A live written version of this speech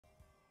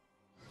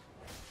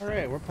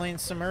Alright, we're playing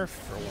some URF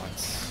for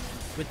once.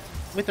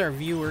 With our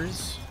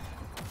viewers.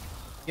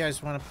 If you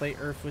guys want to play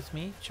URF with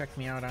me, check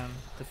me out on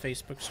the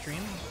Facebook stream.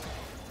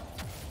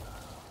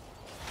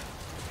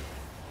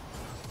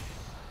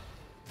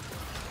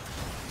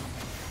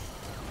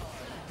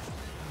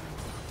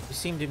 We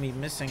seem to be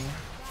missing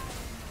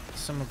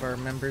some of our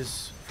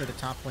members for the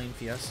top lane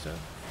fiesta.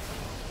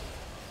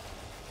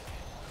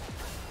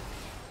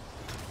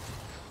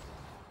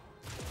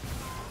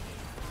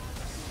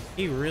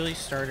 He really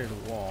started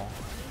a wall.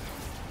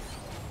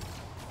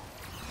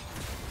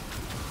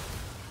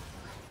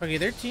 Okay,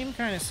 their team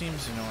kind of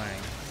seems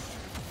annoying.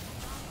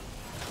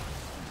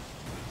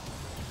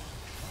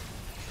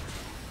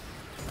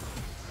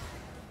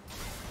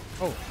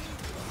 Oh.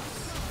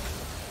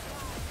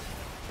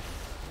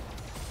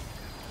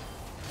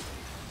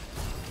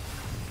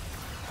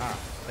 Ah,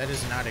 that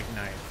does not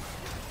ignite.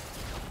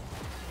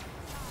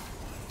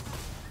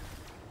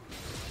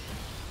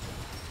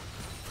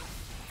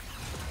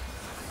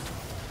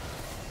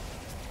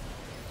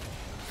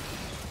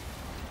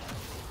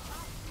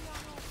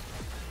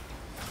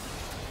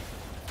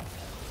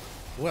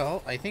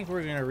 Well, I think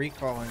we're gonna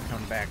recall and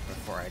come back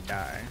before I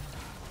die.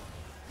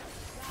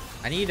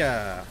 I need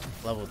a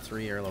level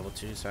 3 or level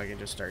 2 so I can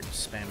just start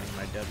spamming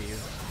my W.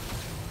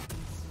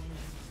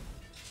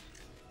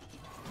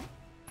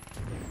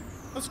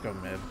 Let's go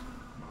mid.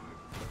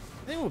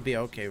 I think we'll be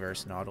okay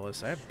versus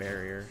Nautilus. I have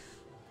barrier.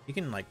 You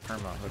can like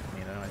perma hook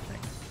me though, I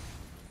think.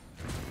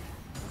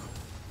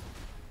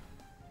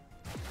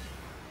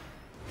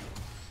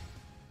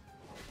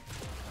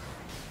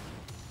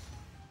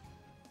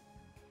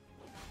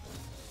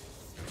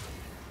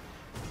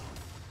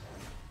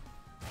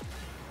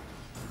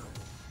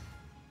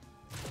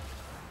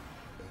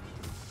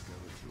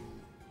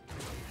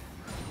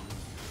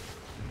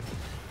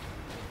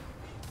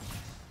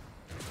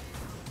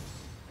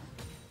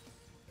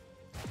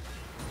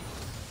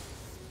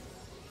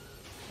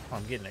 Oh,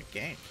 I'm getting a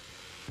gank.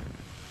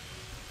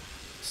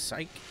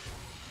 Psych.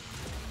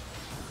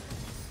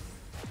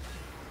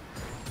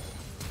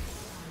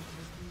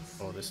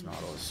 Oh, this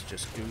Nautilus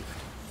just goofed.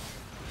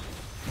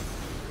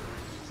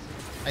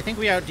 I think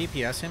we out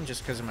DPS him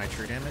just because of my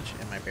true damage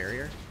and my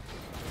barrier.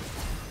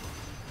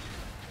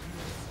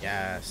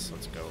 Yes,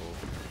 let's go.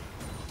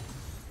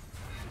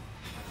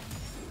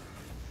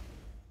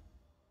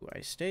 Do I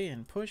stay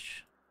and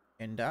push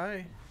and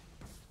die?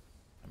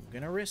 I'm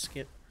gonna risk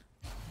it.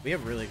 We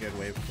have really good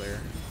wave clear.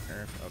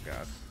 Oh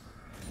god.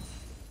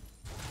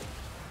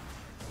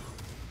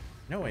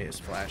 No way his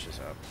flash is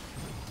up.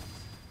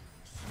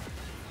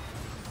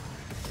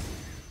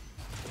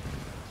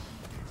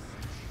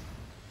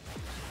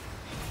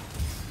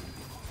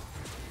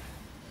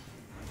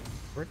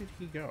 Where did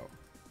he go?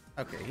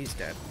 Okay, he's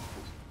dead.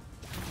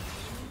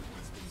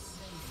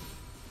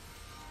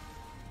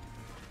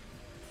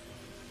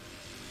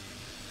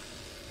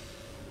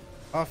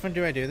 How often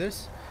do I do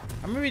this?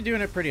 I'm gonna be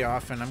doing it pretty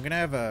often. I'm gonna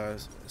have a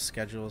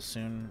schedule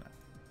soon,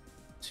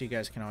 so you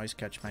guys can always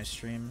catch my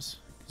streams,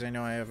 because I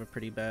know I have a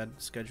pretty bad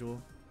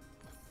schedule.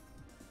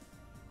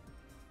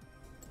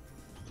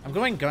 I'm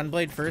going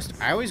Gunblade first.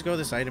 I always go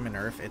this item in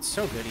URF. It's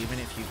so good, even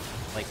if you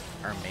like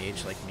are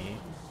mage like me.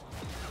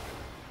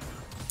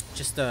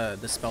 Just the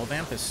spell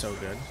vamp is so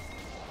good.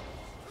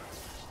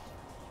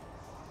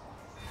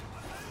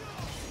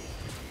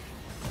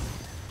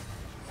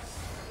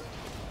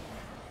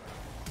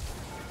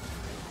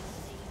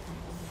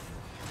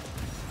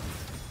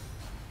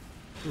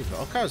 Ooh,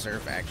 Vel'Koz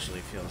URF actually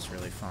feels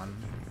really fun.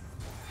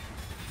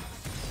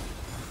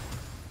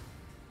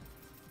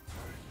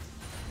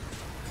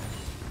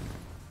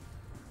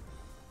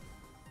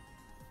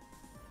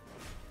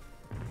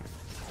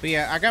 But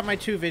yeah, I got my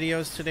 2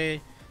 videos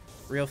today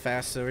real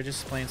fast, so we're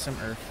just playing some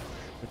URF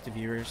with the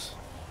viewers.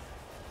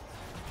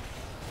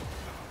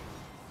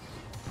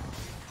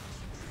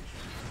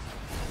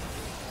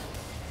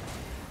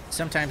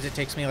 Sometimes it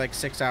takes me like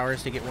 6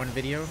 hours to get one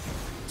video.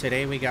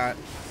 Today we got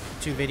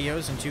 2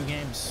 videos and 2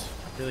 games.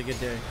 Really good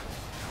day.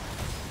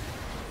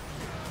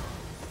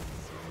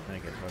 I'm gonna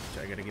get hooked.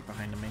 I gotta get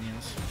behind the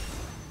minions.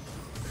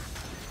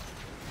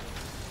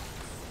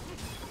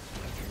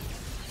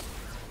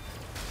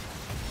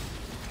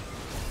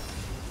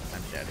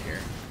 I'm dead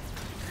here.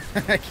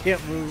 I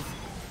can't move.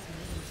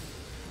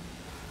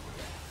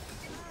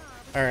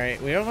 Alright,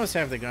 we almost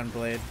have the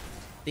Gunblade.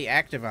 The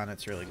active on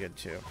it's really good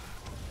too.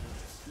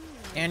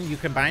 And you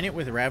combine it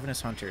with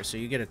Ravenous Hunter, so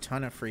you get a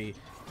ton of free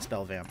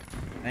spell vamp.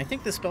 And I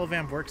think the spell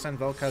vamp works on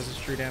Vel'Koz's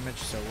true damage,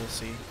 so we'll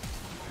see.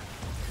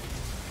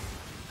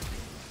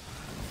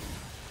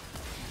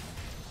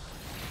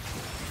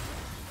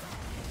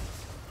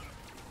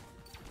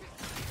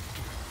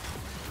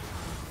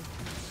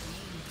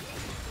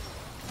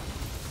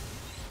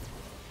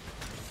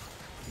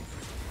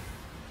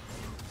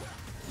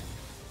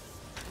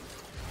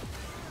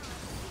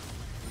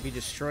 We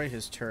destroy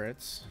his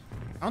turrets.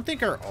 I don't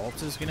think our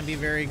ult is going to be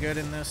very good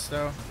in this,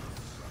 though.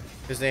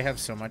 Because they have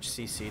so much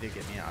CC to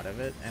get me out of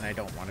it, and I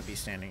don't want to be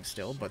standing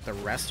still, but the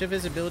rest of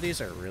his abilities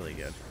are really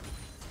good.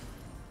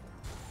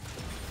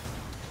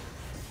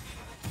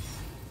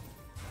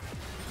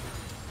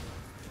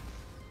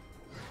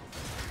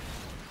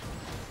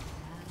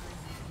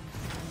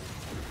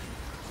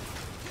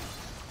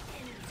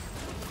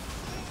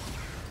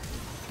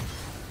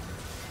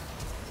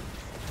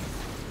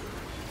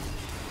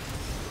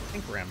 I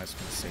think Rammus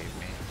can save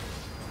me.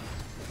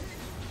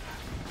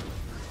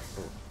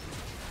 Ooh.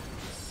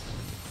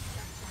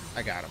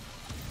 I got him.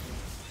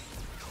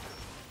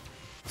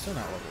 Still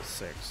not level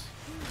 6.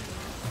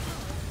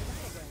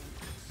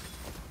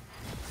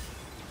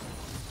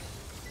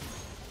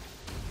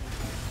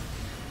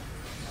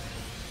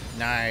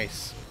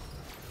 Nice.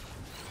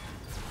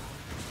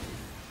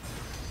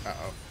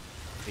 Uh-oh.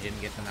 We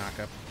didn't get the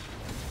knockup.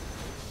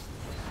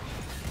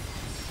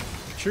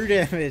 True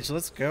damage.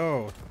 Let's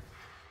go.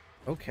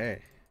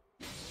 Okay.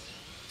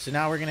 So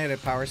now we're going to hit a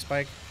power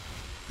spike.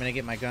 I'm going to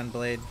get my gun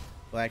blade.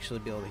 We'll actually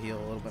be able to heal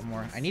a little bit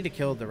more. I need to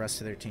kill the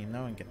rest of their team,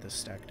 though, and get this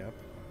stacked up.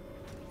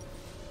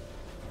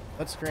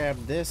 Let's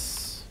grab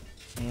this.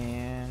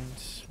 And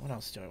what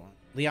else do I want?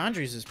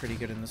 Leandri's is pretty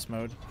good in this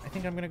mode. I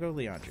think I'm going to go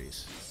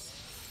Leandri's.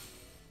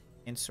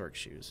 And Sork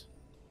shoes.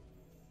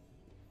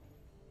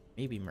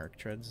 Maybe Merc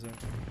treads, though.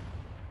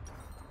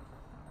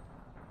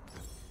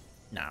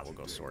 Nah, we'll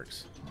go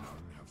Sorks.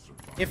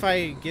 If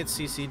I get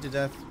CC'd to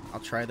death, I'll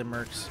try the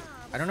Mercs.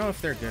 I don't know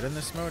if they're good in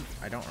this mode.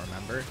 I don't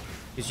remember.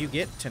 Because you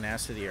get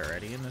tenacity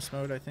already in this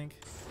mode, I think.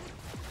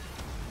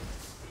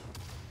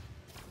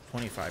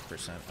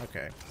 25%.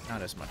 Okay.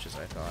 Not as much as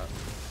I thought.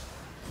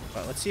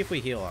 But let's see if we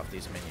heal off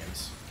these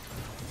minions.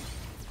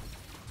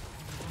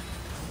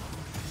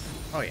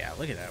 Oh yeah,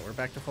 look at that. We're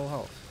back to full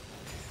health.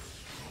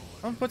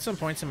 I'm gonna put some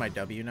points in my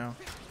W now.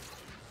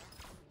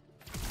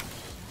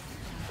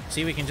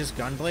 See, we can just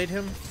gunblade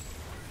him.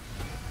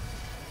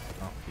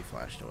 Oh, he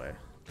flashed away.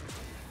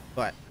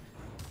 But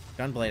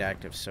gunblade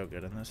active's so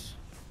good in this.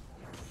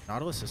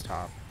 Nautilus is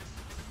top.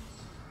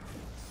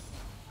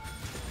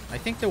 I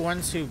think the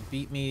ones who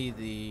beat me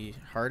the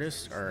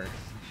hardest are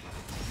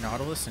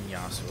Nautilus and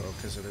Yasuo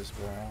because of his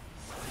wall.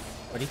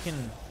 But he's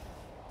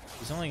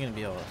only going to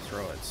be able to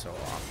throw it so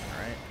often,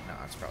 right? No,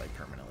 it's probably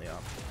permanently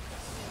up.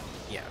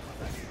 Yeah.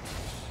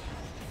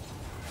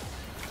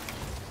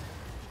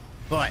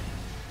 But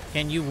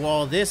can you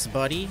wall this,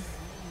 buddy?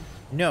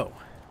 No.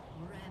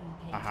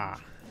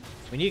 Aha.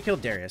 We need to kill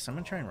Darius. I'm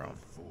going to try and roam.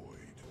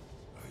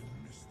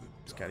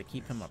 Just got to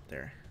keep him up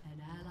there.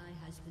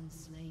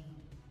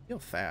 Feel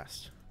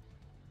fast.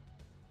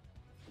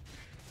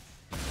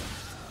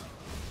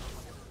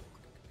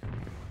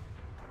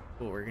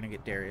 Cool, we're going to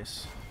get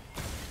Darius.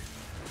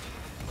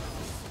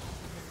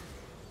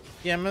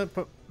 Yeah, I'm going to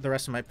put the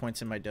rest of my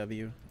points in my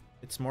W.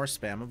 It's more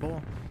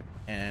spammable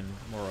and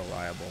more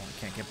reliable. I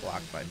can't get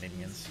blocked by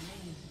minions.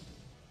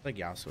 I think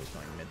Yasuo's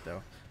going mid,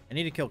 though. I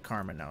need to kill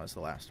Karma now as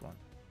the last one.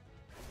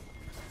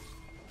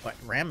 But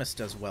Rammus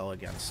does well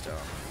against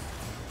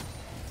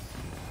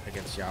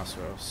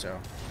Yasuo, so...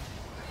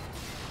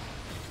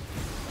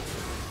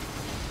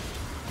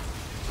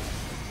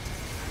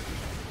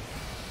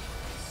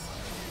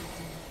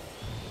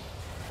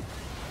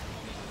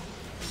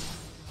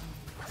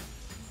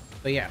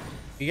 But yeah,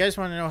 if you guys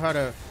want to know how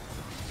to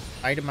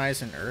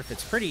itemize an URF,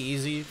 it's pretty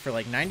easy. For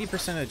like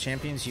 90% of the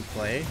champions you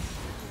play,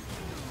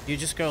 you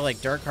just go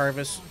like Dark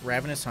Harvest,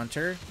 Ravenous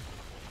Hunter,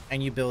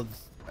 and you build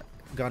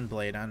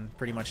Gunblade on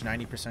pretty much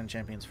 90%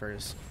 champions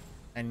first.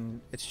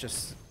 And it's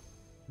just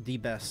the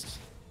best.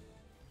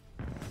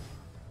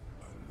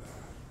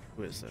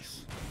 Who is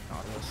this?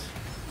 Nautilus.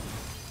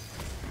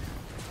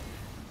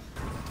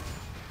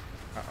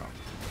 Uh-oh.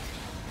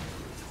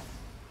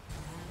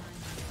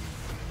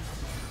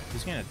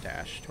 He's gonna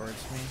dash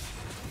towards me.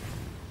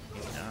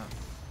 Maybe not.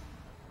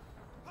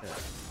 Good.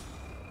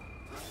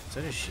 Is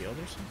that his shield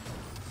or something?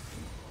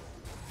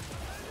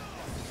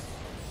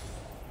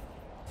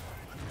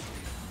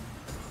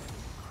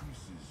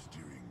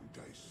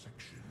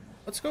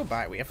 Let's go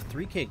buy. We have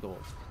 3k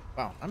gold.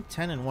 Wow, I'm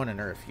 10-1 in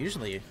URF.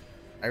 Usually,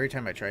 every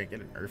time I try to get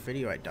an URF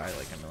video, I die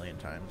like a million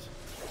times.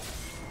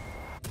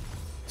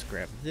 Let's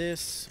grab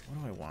this.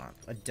 What do I want?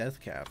 A death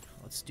cap.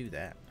 Let's do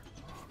that.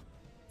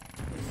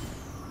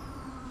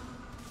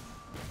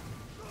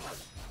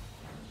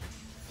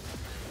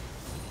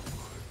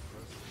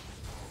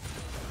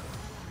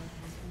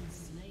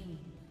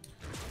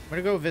 I'm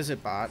gonna go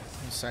visit bot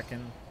in a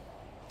second.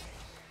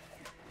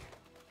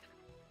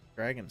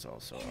 Dragon's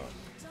also up.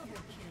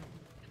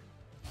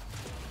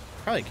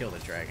 Probably kill the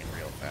dragon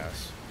real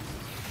fast.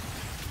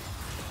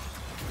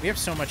 We have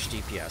so much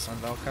DPS on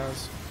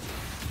Vel'Koz.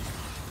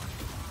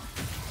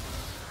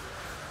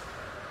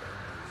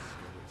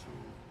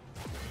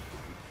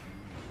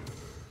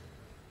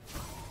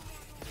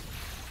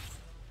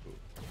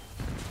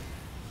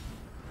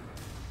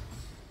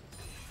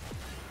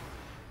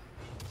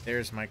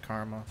 There's my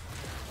karma.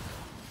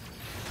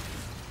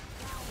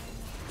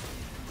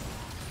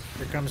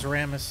 Here comes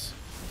Rammus.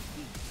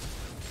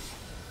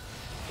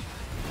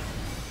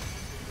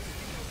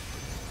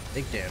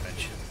 Big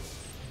damage.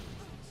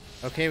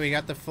 Okay, we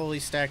got the fully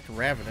stacked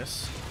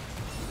Ravenous.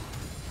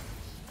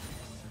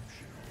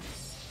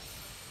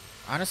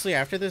 Honestly,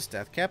 after this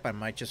death cap, I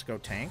might just go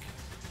tank.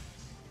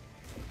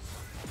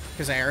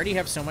 Because I already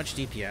have so much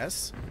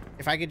DPS.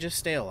 If I could just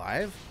stay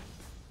alive,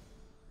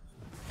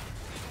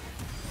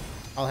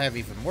 I'll have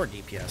even more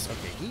DPS.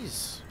 Okay,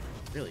 he's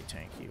really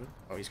tanky.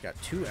 Oh, he's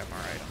got 2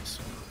 MR items.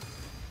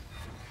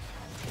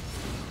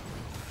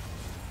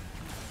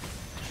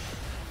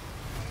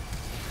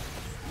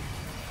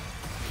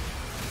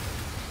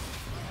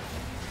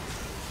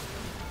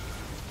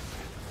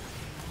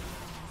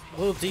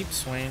 little deep,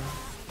 Swain.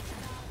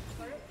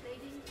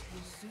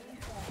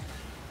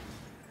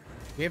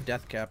 We have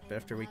death cap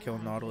after we kill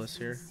Nautilus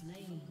here.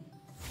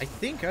 I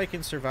think I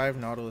can survive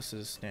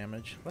Nautilus's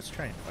damage. Let's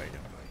try and fight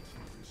him.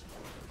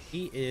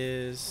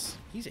 He's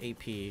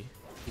AP.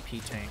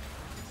 AP tank.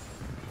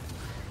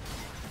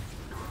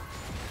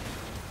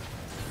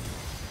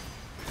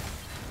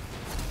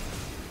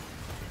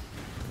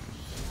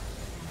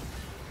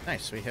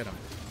 Nice, we hit him.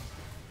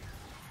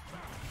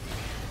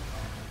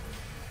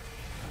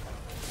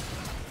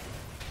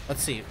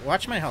 Let's see.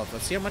 Watch my health.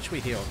 Let's see how much we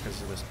heal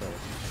because of this build.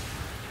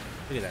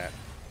 Look at that.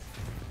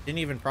 Didn't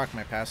even proc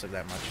my passive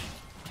that much.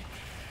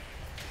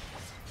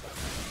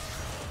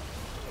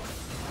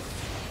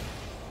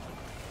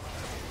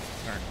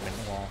 Darn, wind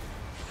wall.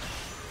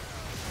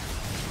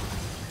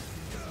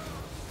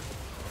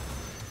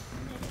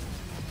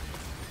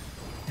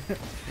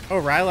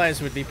 Oh,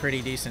 Rylai's would be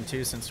pretty decent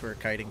too since we're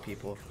kiting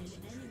people.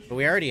 But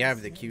we already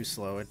have the Q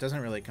slow. It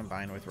doesn't really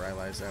combine with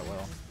Rylai's that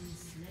well.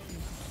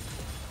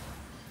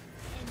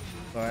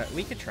 But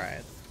we could try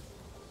it.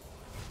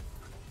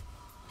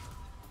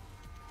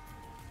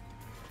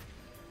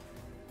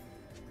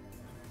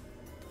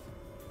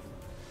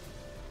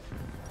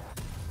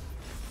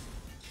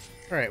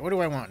 Alright, what do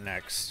I want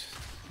next?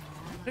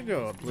 I'm gonna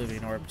go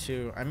Oblivion Orb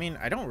too. I mean,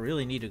 I don't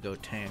really need to go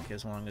tank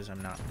as long as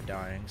I'm not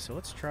dying. So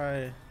let's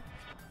try...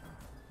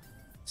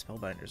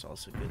 Spellbinder's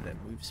also good, that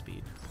move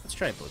speed. Let's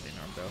try Oblivion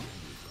Orb though.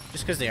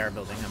 Just because they are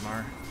building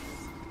MR.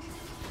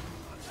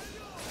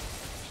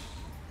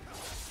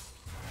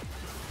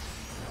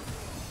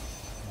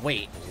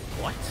 Wait,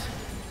 what?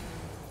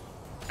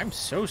 I'm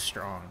so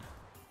strong.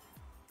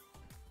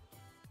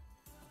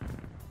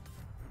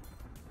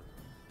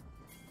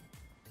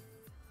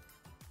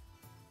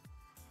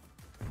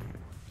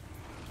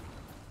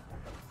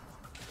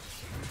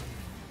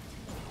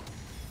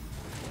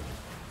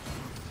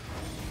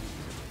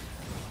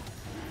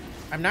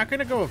 I'm not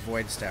gonna go a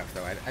Void Staff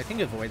though. I think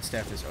a Void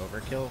Staff is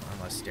overkill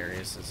unless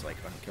Darius is like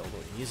unkillable.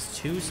 He's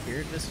 2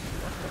 Spirit Visage.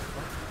 What the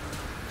fuck?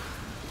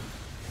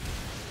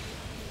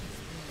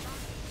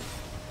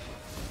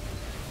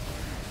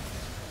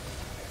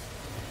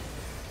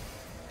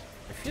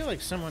 I feel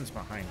like someone's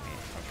behind me.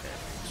 Okay,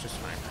 let's just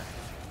find that.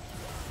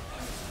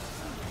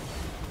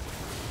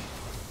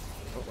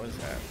 What was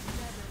that?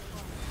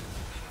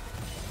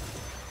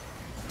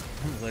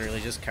 I'm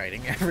literally just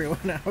kiting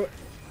everyone out.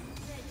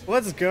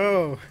 Let's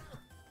go!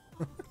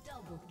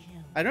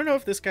 I don't know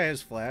if this guy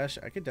has flash.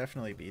 I could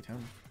definitely beat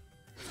him.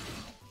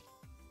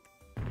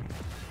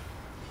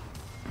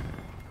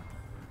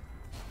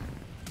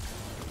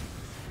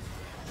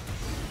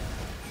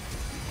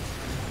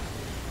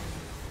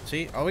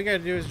 See, all we gotta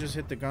do is just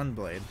hit the gun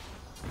blade,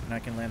 and I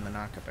can land the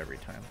knockup every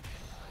time.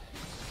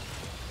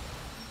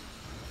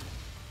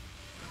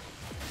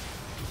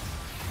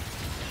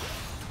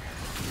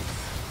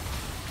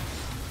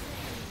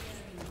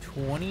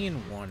 $20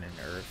 and 1 in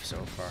URF so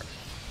far.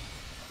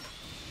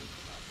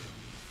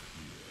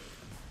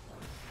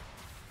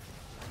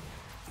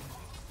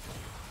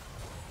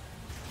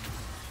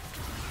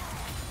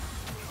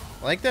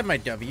 I like that my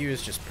W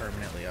is just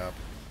permanently up.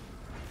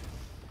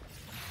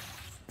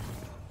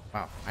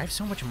 Wow, I have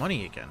so much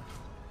money again.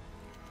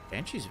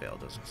 Banshee's Veil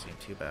doesn't seem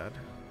too bad.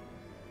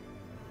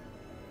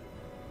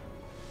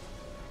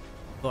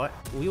 But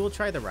we will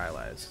try the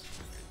Rylai's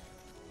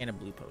and a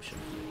blue potion.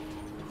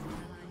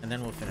 And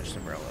then we'll finish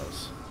some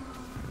Rellos.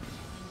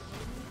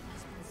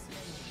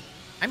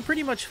 I'm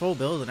pretty much full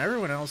build and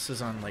everyone else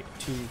is on like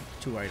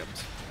two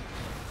items.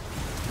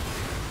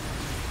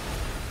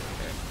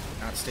 Okay,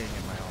 not staying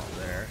in my ult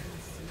there.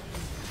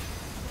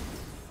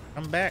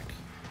 I'm back.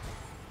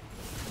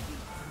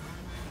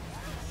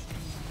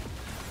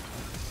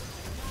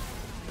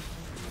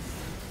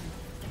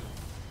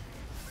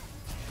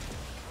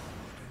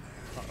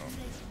 Uh-oh.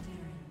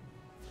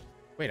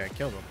 Wait, I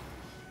killed him.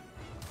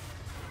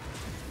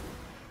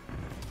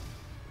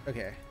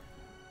 Okay.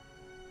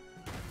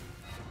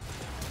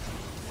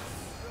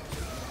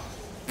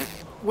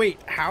 Wait,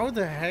 how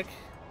the heck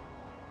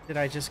did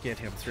I just get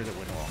him through the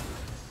wind wall?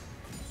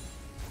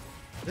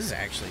 This is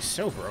actually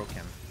so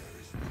broken.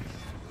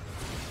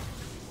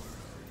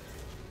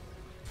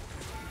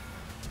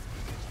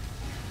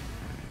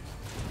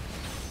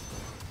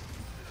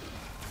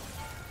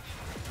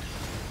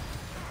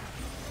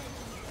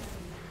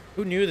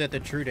 Who knew that the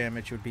true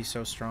damage would be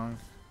so strong?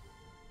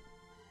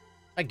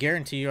 I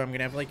guarantee you I'm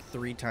gonna have like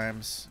 3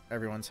 times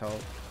everyone's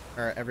health,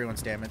 or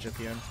everyone's damage at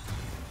the end.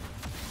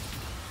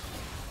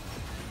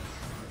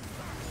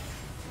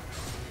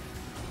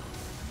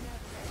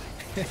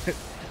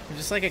 I'm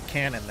just like a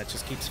cannon that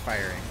just keeps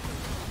firing.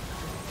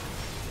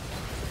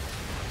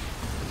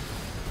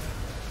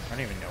 I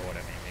don't even know what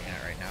I'm aiming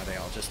at right now. They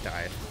all just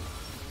died.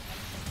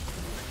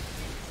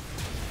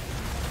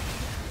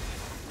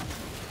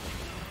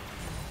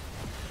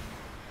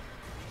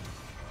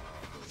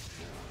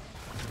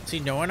 See,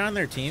 no one on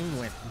their team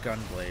went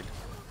Gunblade.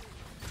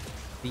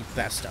 The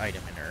best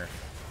item in URF.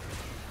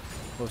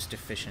 Most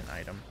efficient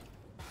item.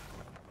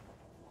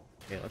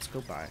 Okay, let's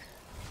go buy.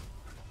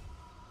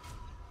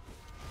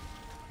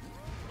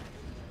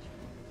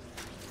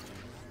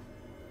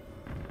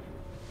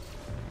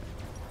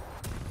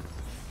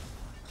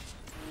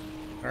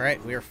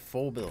 Alright, we are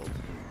full build.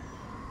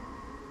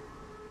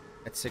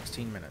 At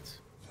 16 minutes.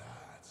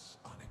 That's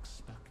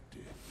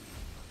unexpected.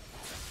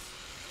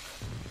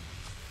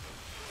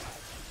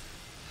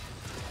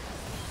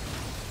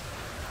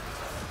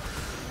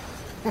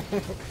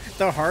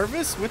 The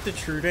harvest with the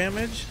true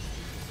damage?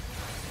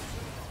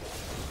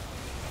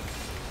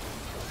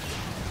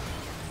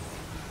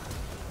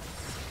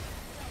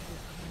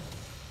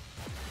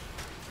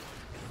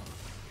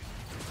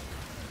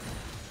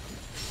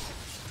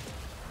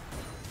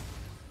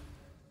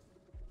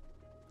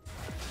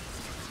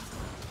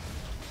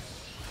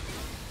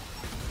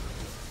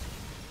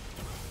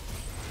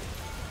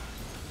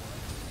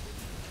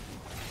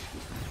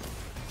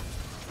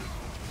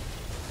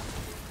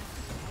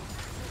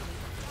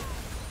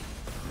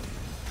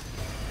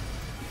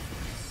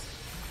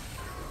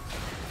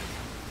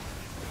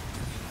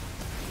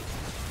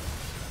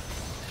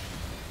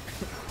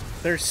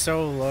 They're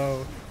so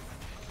low.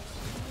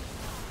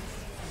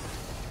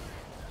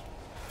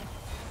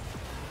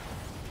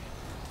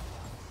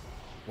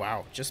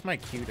 Wow, just my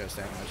Q does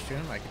that much to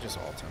him. I could just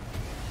ult him.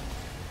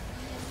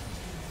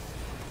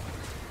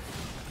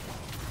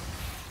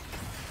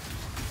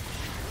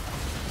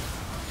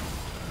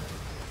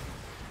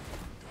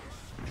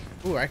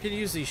 Ooh, I could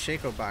use these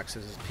Shaco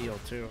boxes as peel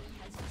too.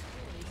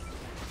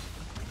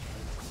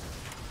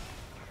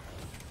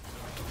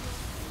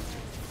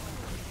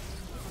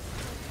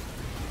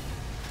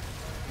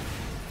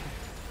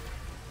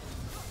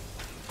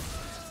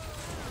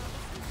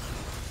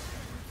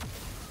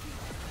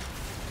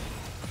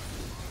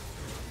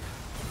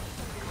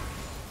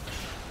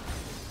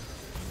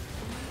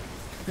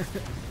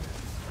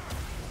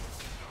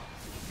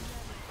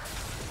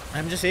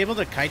 I'm just able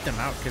to kite them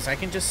out because I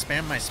can just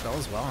spam my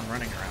spells while I'm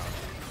running around.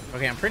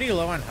 Okay, I'm pretty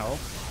low on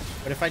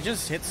health, but if I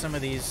just hit some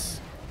of these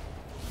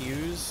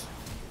Qs...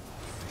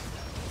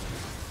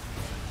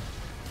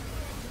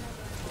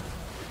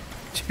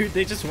 Dude,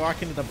 they just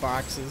walk into the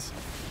boxes.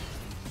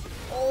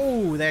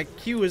 Oh, that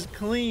Q is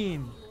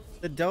clean.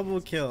 The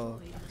double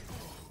kill.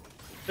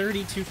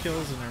 32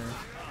 kills in her.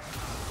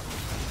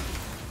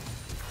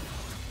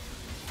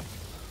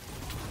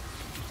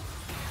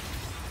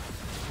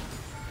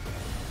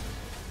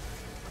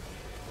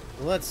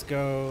 Let's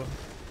go.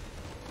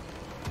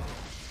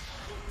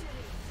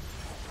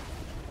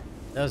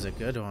 That was a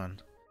good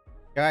one.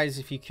 Guys,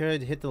 if you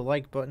could, hit the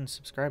like button,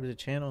 subscribe to the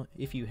channel.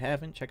 If you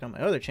haven't, check out my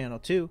other channel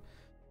too.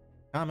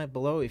 Comment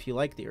below if you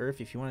like the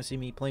URF, if you want to see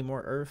me play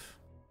more URF.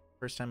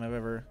 First time I've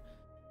ever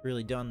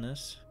really done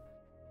this.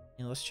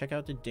 And let's check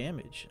out the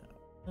damage.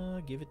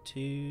 Give it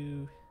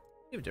to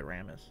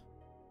Rammus.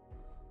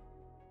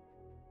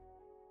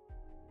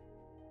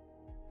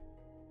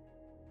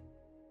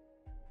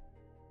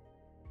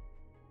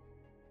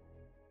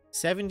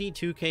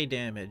 72k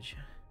damage.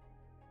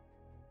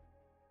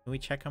 Can we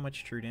check how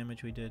much true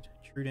damage we did?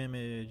 True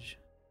damage.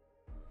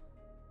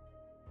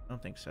 I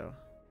don't think so.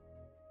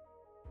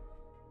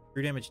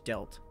 True damage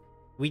dealt.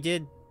 We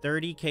did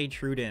 30k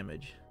true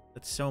damage.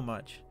 That's so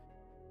much.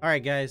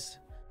 Alright guys,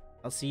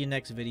 I'll see you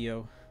next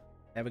video.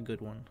 Have a good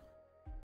one.